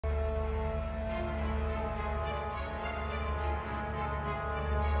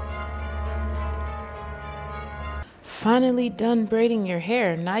finally done braiding your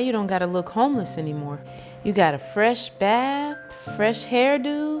hair. Now you don't gotta look homeless anymore. You got a fresh bath, fresh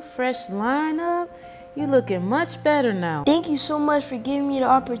hairdo, fresh lineup. You looking much better now. Thank you so much for giving me the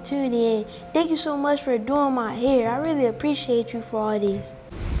opportunity, and thank you so much for doing my hair. I really appreciate you for all this.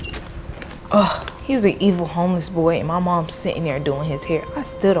 Ugh, he's an evil homeless boy and my mom's sitting there doing his hair. I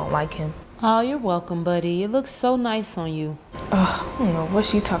still don't like him. Oh, you're welcome, buddy. It looks so nice on you. Ugh, I don't know what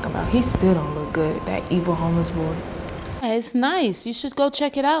she talking about. He still don't look good, that evil homeless boy. Yeah, it's nice. You should go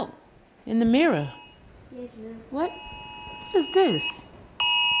check it out in the mirror. Yes, ma'am. What is this?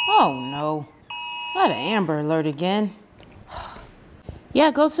 Oh, no. Not an Amber Alert again.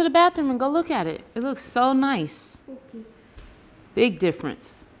 Yeah, go to the bathroom and go look at it. It looks so nice. Okay. Big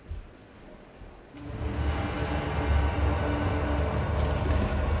difference.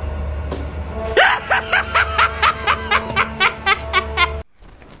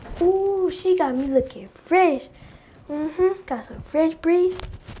 Ooh, she got me looking fresh. Got some fresh braids.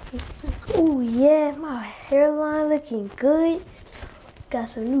 Ooh, yeah, my hairline looking good. Got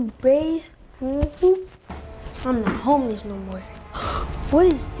some new braids. I'm not homeless no more. What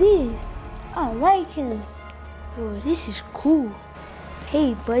is this? I like him. Oh, this is cool.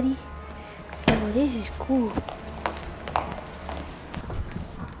 Hey, buddy. Oh, this is cool.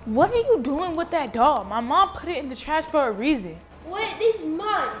 What are you doing with that doll? My mom put it in the trash for a reason. What? This is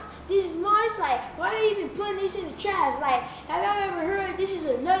mine. This is mine. Like, why are you even putting this in the trash? Like, have y'all ever heard this is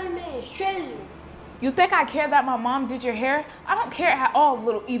another man's treasure? You think I care that my mom did your hair? I don't care at all,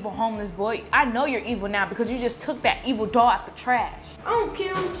 little evil homeless boy. I know you're evil now because you just took that evil doll out the trash. I don't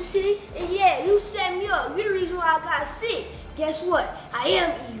care what you see. And yeah, you set me up. You're the reason why I got sick. Guess what? I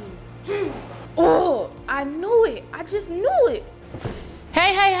am evil. Oh, I knew it. I just knew it.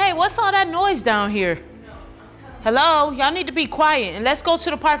 Hey, what's all that noise down here? Hello, y'all need to be quiet and let's go to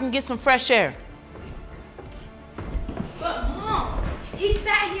the park and get some fresh air. But Mom, he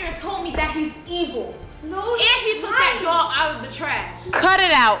sat here and told me that he's evil. No, and he took that doll out of the trash. Cut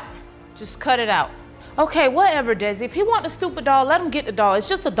it out. Just cut it out. Okay, whatever, Desi. If he want the stupid doll, let him get the doll. It's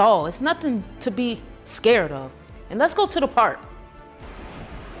just a doll. It's nothing to be scared of. And let's go to the park.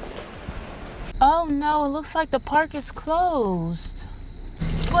 Oh no, it looks like the park is closed.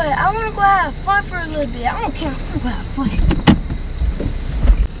 But I want to go have fun for a little bit. I don't care. I'm gonna go have fun.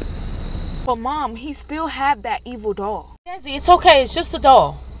 But Mom, he still have that evil doll. Desi, it's okay. It's just a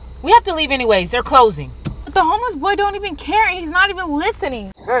doll. We have to leave anyways. They're closing. But the homeless boy don't even care and he's not even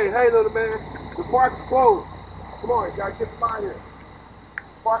listening. Hey, little man. The park is closed. Come on, you gotta get by here. The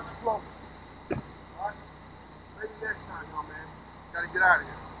park is closed. Alright? Maybe next time, young man. You gotta get out of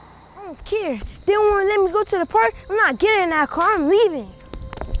here. I don't care. They don't want to let me go to the park. I'm not getting in that car. I'm leaving.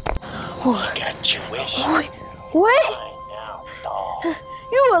 Got your wish. What? Now, doll.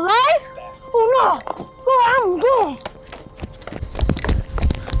 You alive? Oh no! Oh, I'm going.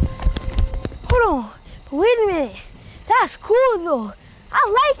 Hold on. Wait a minute. That's cool though.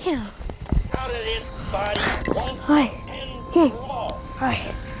 I like him. Out of this body. Alright. Okay.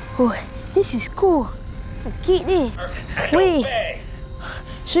 Alright. Oh, this is cool. Keep this. Wait.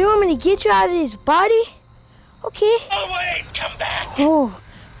 So you want me to get you out of this body? Okay. Always come back. Oh,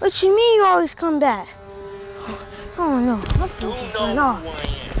 what you mean you always come back? Oh no. You know who I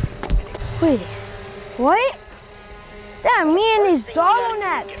am. Wait. What? Is that me and this doll on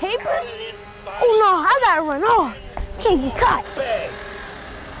that paper? Oh no, I gotta run off. Can't get caught.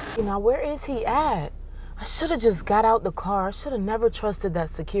 Now, where is he at? I should have just got out the car. I should have never trusted that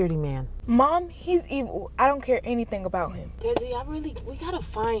security man. Mom, he's evil. I don't care anything about him. Desi, we gotta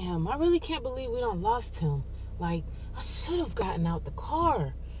find him. I really can't believe we done lost him. Like, I should have gotten out the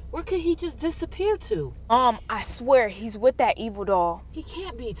car. Where could he just disappear to? Mom, I swear he's with that evil doll. He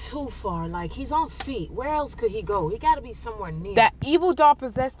can't be too far. Like, he's on feet. Where else could he go? He gotta be somewhere near. That evil doll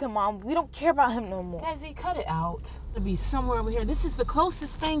possessed him, Mom. We don't care about him no more. Desi, cut it out. Gotta be somewhere over here. This is the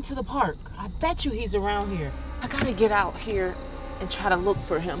closest thing to the park. I bet you he's around here. I gotta get out here and try to look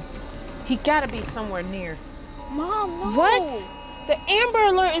for him. He gotta be somewhere near. Mom, no. What? The Amber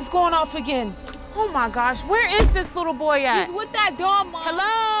Alert is going off again. Oh my gosh, where is this little boy at? He's with that doll, Mom.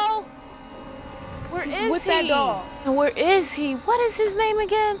 Hello? Where He's is with he? that doll. And where is he? What is his name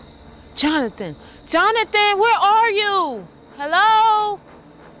again? Jonathan. Jonathan, where are you? Hello?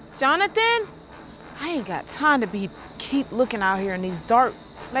 Jonathan? I ain't got time to keep looking out here in these dark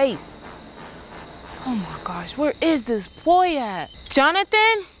places. Oh my gosh, where is this boy at?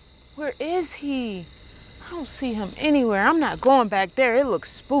 Jonathan? Where is he? I don't see him anywhere. I'm not going back there. It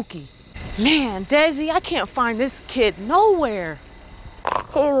looks spooky. Man, Desi, I can't find this kid nowhere.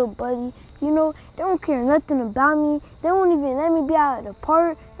 Hey, little buddy, you know, they don't care nothing about me. They don't even let me be out at the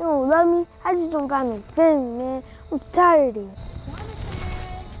park. They don't love me. I just don't got no feeling, man. I'm tired of it.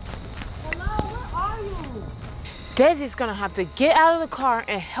 Hello, where are you? Desi's gonna have to get out of the car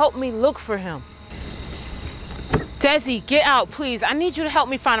and help me look for him. Desi, get out, please. I need you to help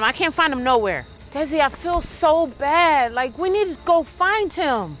me find him. I can't find him nowhere. Desi, I feel so bad. Like, we need to go find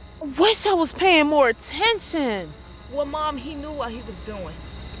him. I wish I was paying more attention. Well, Mom, he knew what he was doing.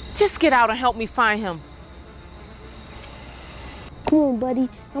 Just get out and help me find him. Come on, buddy.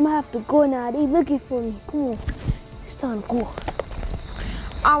 I'm gonna have to go now. They looking for me. Come on. It's time to go.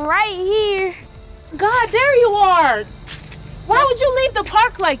 I'm right here. God, there you are. Why would you leave the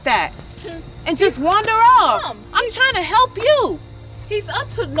park like that? And just wander off? Mom, I'm trying to help you. He's up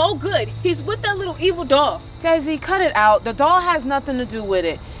to no good. He's with that little evil doll. Desi, cut it out. The doll has nothing to do with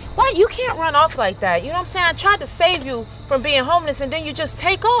it. Why? You can't run off like that. You know what I'm saying? I tried to save you from being homeless and then you just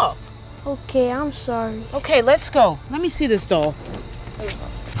take off. Okay, I'm sorry. Okay, let's go. Let me see this doll.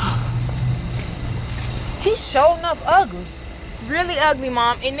 He's sure enough ugly. Really ugly,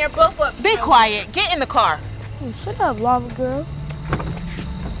 Mom, and they're both up. Be quiet. Get in the car. Oh, shut up, lava girl.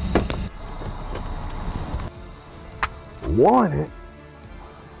 Wanted?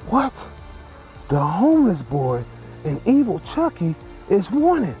 What? The homeless boy and evil Chucky is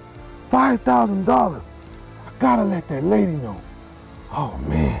wanted. $5,000. I gotta let that lady know. Oh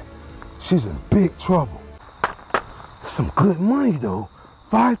man, she's in big trouble. Some good money though.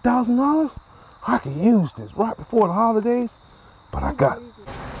 $5,000? I could use this right before the holidays, but I got.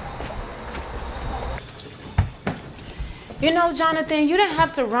 You know, Jonathan, you didn't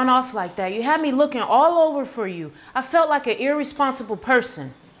have to run off like that. You had me looking all over for you. I felt like an irresponsible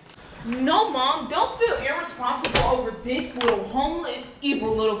person. No, Mom, don't feel irresponsible over this little homeless,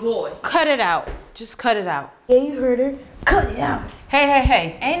 evil little boy. Cut it out. Just cut it out. Yeah, you heard her. Cut it out. Hey, hey,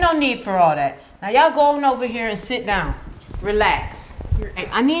 hey. Ain't no need for all that. Now, y'all go on over here and sit down. Relax. Hey,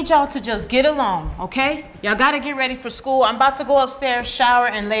 I need y'all to just get along, okay? Y'all gotta get ready for school. I'm about to go upstairs, shower,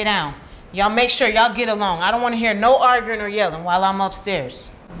 and lay down. Y'all make sure y'all get along. I don't want to hear no arguing or yelling while I'm upstairs.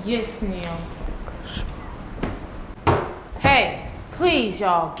 Yes, ma'am. Hey, please,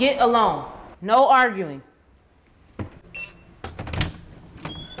 y'all, get along. No arguing.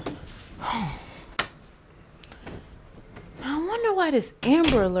 I wonder why this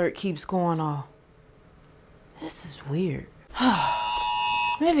Amber Alert keeps going off. This is weird.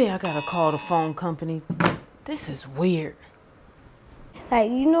 Maybe I gotta call the phone company. This is weird. Like,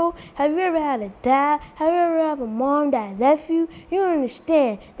 you know, have you ever had a dad? Have you ever had a mom that left you? You don't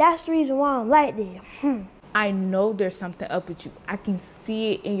understand. That's the reason why I'm like this. I know there's something up with you. I can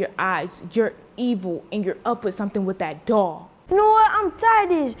see it in your eyes. You're evil and you're up with something with that doll. You know what? I'm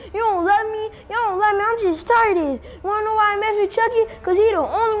tired of this. You don't love me. You don't love me. I'm just tired of this. You wanna know why I mess with Chucky? Because he's the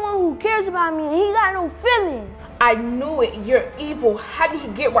only one who cares about me and he got no feelings. I knew it. You're evil. How did he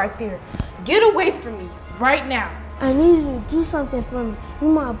get right there? Get away from me right now. I need you to do something for me. You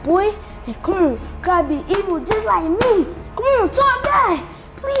my boy, and come on, gotta be evil just like me. Come on, talk back,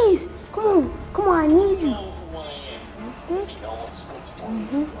 please. Come on, I need you.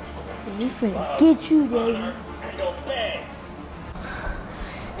 We finna get you, Daisy.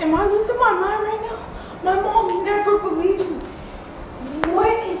 Am I losing my mind right now? My mom never believes me.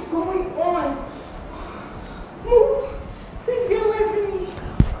 What is going on? Move. Please get away from me.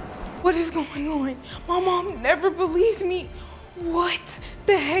 What is going on? My mom never believes me. What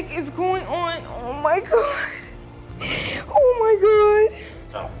the heck is going on? Oh my God. Oh my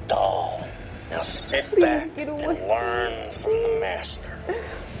God. I'm doll. Now sit Please back get and away. learn from the master.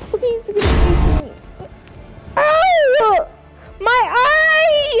 Please get away from me. Ow! My eye!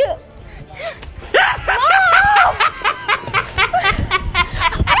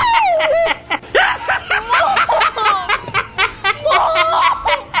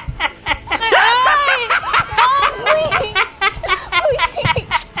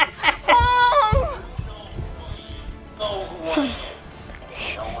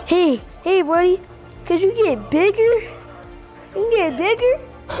 Hey, buddy, could you get bigger? You can get bigger?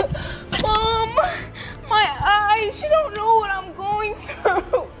 Mom, my eyes, you don't know what I'm going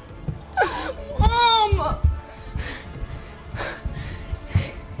through. Mom.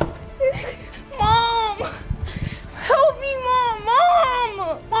 Mom. Help me, Mom.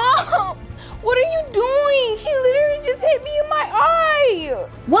 Mom. What are you doing? He literally just hit me in my eye.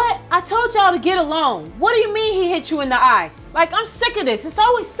 What? I told y'all to get along. What do you mean he hit you in the eye? Like, I'm sick of this. It's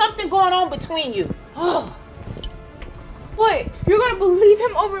always something going on between you. Oh. What? You're gonna believe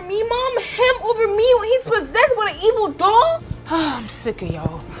him over me, Mom? Him over me when he's possessed with an evil doll? I'm sick of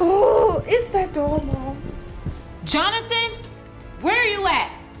y'all. Oh, it's that doll, Mom. Jonathan? Where are you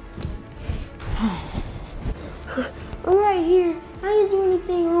at? I'm right here. I didn't do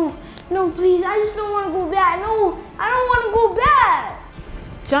anything wrong. No, please, I just don't want to go back. No, I don't want to go back.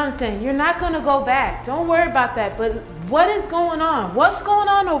 Jonathan, you're not gonna go back. Don't worry about that. But what is going on? What's going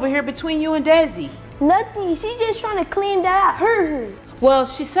on over here between you and Desi? Nothing. She's just trying to claim that I hurt her. Well,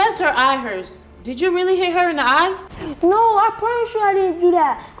 she says her eye hurts. Did you really hit her in the eye? No, I promise you I didn't do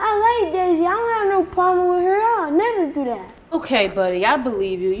that. I like Daisy. I don't have no problem with her. I'll never do that. Okay, buddy, I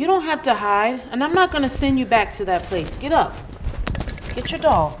believe you. You don't have to hide, and I'm not gonna send you back to that place. Get up. Get your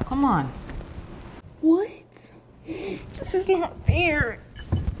doll. Come on. What? This is not fair.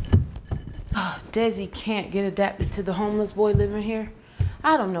 Oh, Desi can't get adapted to the homeless boy living here.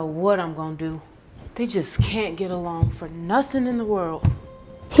 I don't know what I'm gonna do. They just can't get along for nothing in the world.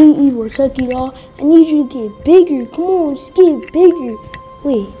 Hey, evil Chucky doll, I need you to get bigger. Come on, just get bigger.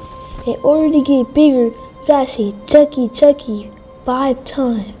 Wait, in order to get bigger, you gotta say Chucky, Chucky 5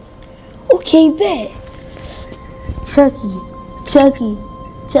 times. Okay, bet. Chucky, Chucky,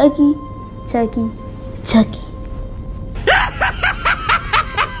 Chucky, Chucky, Chucky.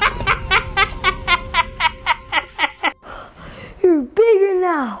 You're bigger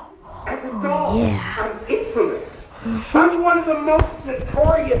now. Oh, yeah. I'm infamous. I'm one of the most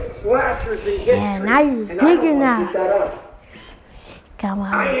notorious slashers in history. Yeah, now you're and I bigger don't now. want to get that up. Got I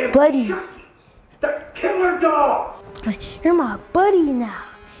my am buddy. Chucky, the killer dog. You're my buddy now.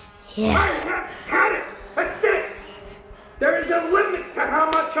 Yeah. I have had it. That's it. There is a limit to how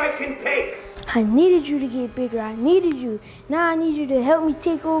much I can take. I needed you to get bigger. I needed you. Now I need you to help me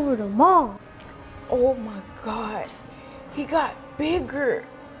take over the mall. Oh my God. He got bigger.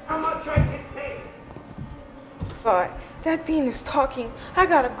 How much I can take. God, that thing is talking. I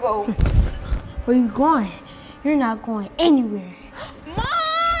gotta go. Where you going? You're not going anywhere.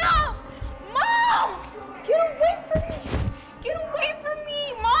 Mom! Mom! Get away from me! Get away from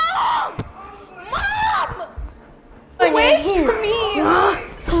me! Mom! Mom! Away from me! Mom!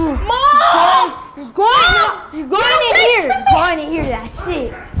 You're going in here. You're going in here. That's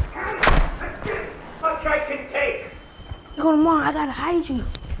it. That's it. How much I can take. You go to mall. I gotta hide you.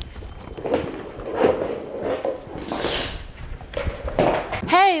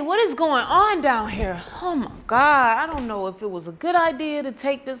 Hey, what is going on down here? Oh my God, I don't know if it was a good idea to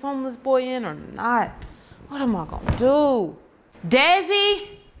take this homeless boy in or not. What am I gonna do?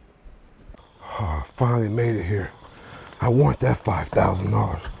 Desi? Oh, I finally made it here. I want that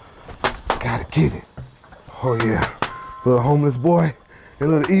 $5,000. Gotta get it. Oh yeah, little homeless boy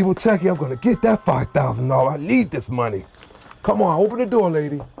and little evil Chucky, I'm gonna get that $5,000. I need this money. Come on, open the door,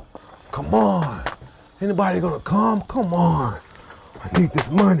 lady. Come on. Anybody gonna come? Come on. I need this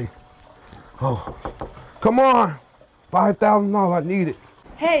money. Oh, come on. $5,000, I need it.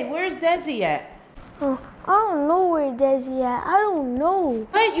 Hey, where's Desi at? I don't know where Desi at. I don't know.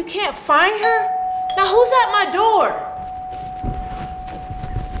 What, you can't find her? Now who's at my door?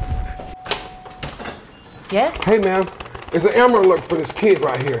 Yes? Hey, ma'am, there's an Amber Alert for this kid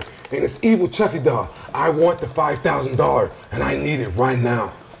right here, and it's evil Chucky doll. I want the $5,000, and I need it right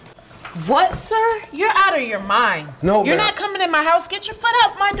now. What, sir? You're out of your mind. No, You're ma'am. not coming in my house. Get your foot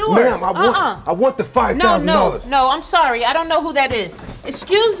out my door. Ma'am, I want the $5,000. No, I'm sorry. I don't know who that is.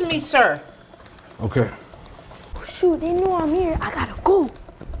 Excuse me, sir. Okay. Shoot, they know I'm here. I gotta go.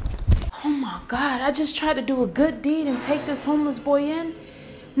 Oh my God, I just tried to do a good deed and take this homeless boy in,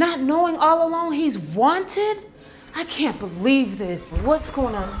 not knowing all along he's wanted? I can't believe this. What's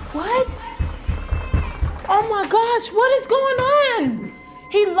going on? What? Oh my gosh, what is going on?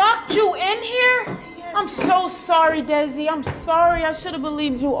 He locked you in here? Yes. I'm so sorry, Desi. I'm sorry. I should have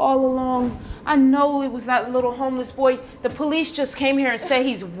believed you all along. I know it was that little homeless boy. The police just came here and said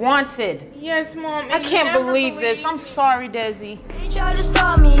he's wanted. Yes, Mom. I can't believe this. I'm sorry, Desi. They tried to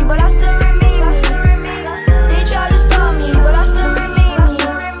stop me.